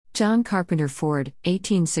John Carpenter Ford,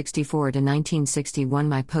 1864 to 1961.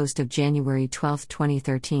 My post of January 12,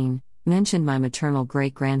 2013, mentioned my maternal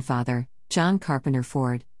great-grandfather, John Carpenter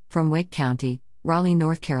Ford, from Wake County, Raleigh,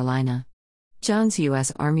 North Carolina. John's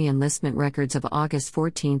U.S. Army enlistment records of August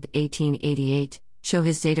 14, 1888, show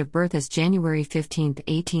his date of birth as January 15,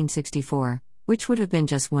 1864, which would have been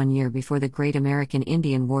just 1 year before the Great American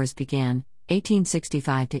Indian Wars began,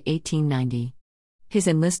 1865 to 1890. His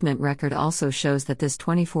enlistment record also shows that this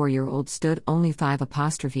 24-year-old stood only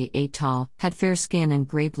 5'8" tall, had fair skin and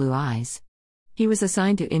gray blue eyes. He was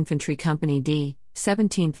assigned to Infantry Company D,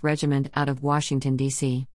 17th Regiment out of Washington,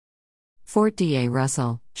 D.C. Fort D.A.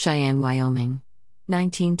 Russell, Cheyenne, Wyoming.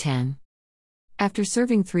 1910. After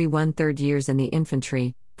serving 3 1/3 years in the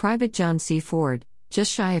infantry, Private John C. Ford,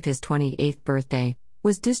 just shy of his 28th birthday,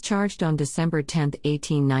 was discharged on December 10,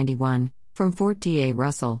 1891, from Fort D.A.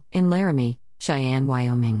 Russell, in Laramie, Cheyenne,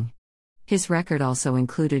 Wyoming. His record also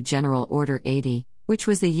included General Order 80, which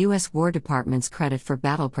was the U.S. War Department's credit for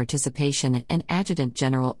battle participation, and Adjutant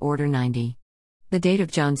General Order 90. The date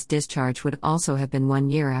of John's discharge would also have been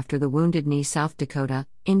 1 year after the Wounded Knee, South Dakota,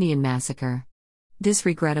 Indian Massacre. This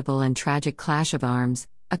regrettable and tragic clash of arms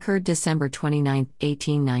occurred December 29,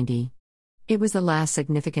 1890. It was the last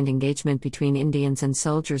significant engagement between Indians and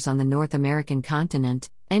soldiers on the North American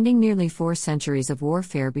continent, ending nearly 4 centuries of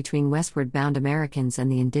warfare between westward-bound Americans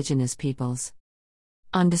and the indigenous peoples.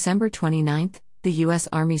 On December 29, the U.S.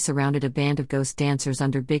 Army surrounded a band of ghost dancers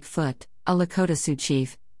under Bigfoot, a Lakota Sioux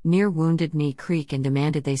chief, near Wounded Knee Creek and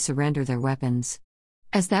demanded they surrender their weapons.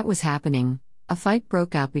 As that was happening, a fight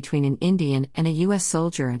broke out between an Indian and a U.S.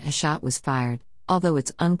 soldier and a shot was fired, although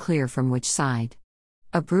it's unclear from which side.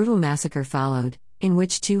 A brutal massacre followed, in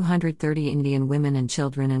which 230 Indian women and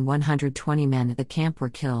children and 120 men at the camp were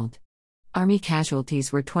killed. Army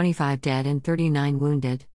casualties were 25 dead and 39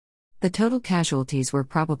 wounded. The total casualties were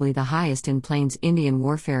probably the highest in Plains Indian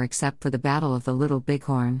warfare except for the Battle of the Little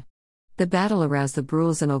Bighorn. The battle aroused the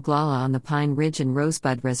Brules and Oglala on the Pine Ridge and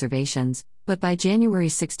Rosebud reservations, but by January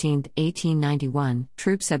 16, 1891,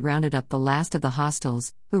 troops had rounded up the last of the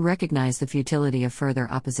hostiles, who recognized the futility of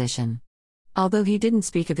further opposition. Although he didn't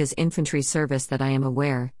speak of his infantry service that I am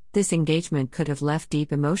aware, this engagement could have left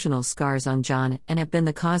deep emotional scars on John and have been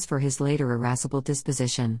the cause for his later irascible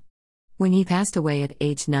disposition. When he passed away at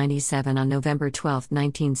age 97 on November 12,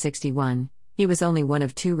 1961, he was only one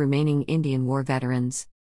of 2 remaining Indian War veterans.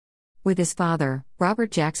 With his father,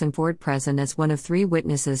 Robert Jackson Ford, present as one of 3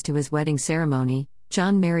 witnesses to his wedding ceremony,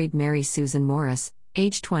 John married Mary Susan Morris,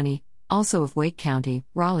 age 20, also of Wake County,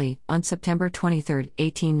 Raleigh, on September 23,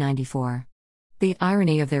 1894. The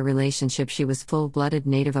irony of their relationship: she was full-blooded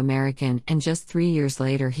Native American, and just 3 years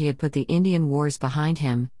later he had put the Indian Wars behind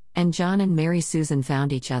him, and John and Mary Susan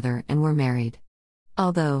found each other and were married.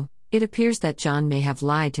 Although, it appears that John may have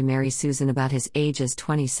lied to Mary Susan about his age as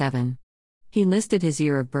 27. He listed his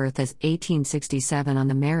year of birth as 1867 on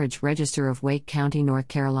the marriage register of Wake County, North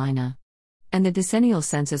Carolina. And the decennial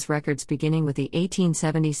census records beginning with the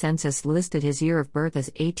 1870 census listed his year of birth as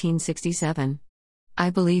 1867. I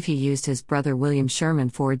believe he used his brother William Sherman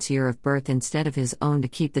Ford's year of birth instead of his own to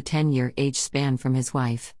keep the 10-year age span from his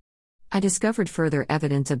wife. I discovered further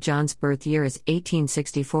evidence of John's birth year as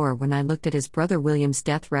 1864 when I looked at his brother William's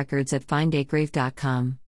death records at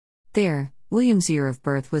findagrave.com. There, William's year of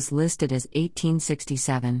birth was listed as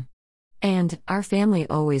 1867. And, our family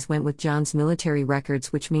always went with John's military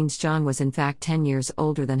records, which means John was in fact 10 years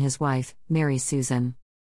older than his wife, Mary Susan.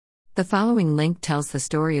 The following link tells the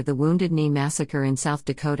story of the Wounded Knee Massacre in South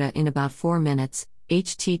Dakota in about 4 minutes.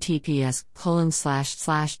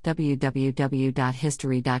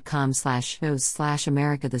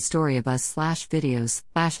 https://www.history.com/shows/America The Story of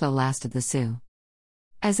Us/videos/The Last of the Sioux.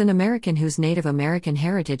 As an American whose Native American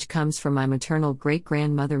heritage comes from my maternal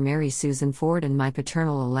great-grandmother Mary Susan Ford and my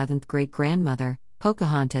paternal 11th great-grandmother,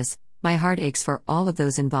 Pocahontas, my heart aches for all of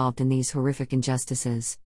those involved in these horrific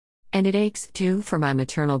injustices. And it aches, too, for my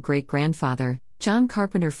maternal great-grandfather, John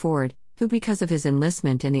Carpenter Ford, who because of his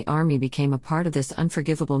enlistment in the Army became a part of this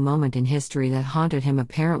unforgivable moment in history that haunted him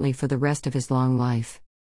apparently for the rest of his long life.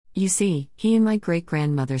 You see, he and my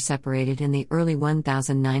great-grandmother separated in the early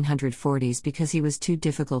 1940s because he was too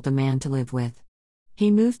difficult a man to live with. He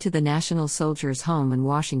moved to the National Soldiers' Home in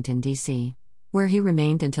Washington, D.C., where he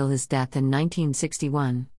remained until his death in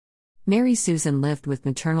 1961. Mary Susan lived with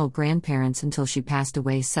maternal grandparents until she passed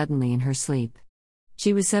away suddenly in her sleep.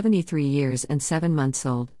 She was 73 years and 7 months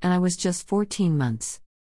old, and I was just 14 months.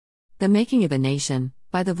 The Making of a Nation,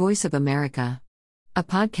 by the Voice of America. A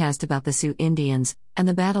podcast about the Sioux Indians, and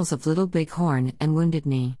the battles of Little Bighorn and Wounded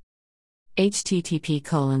Knee.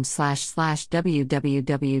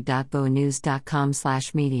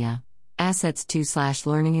 http://www.boanews.com/media. Assets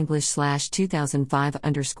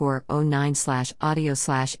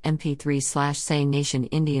 2/learningenglish/2005_09/audio/mp3/say nation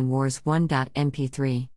Indian Wars 1.mp3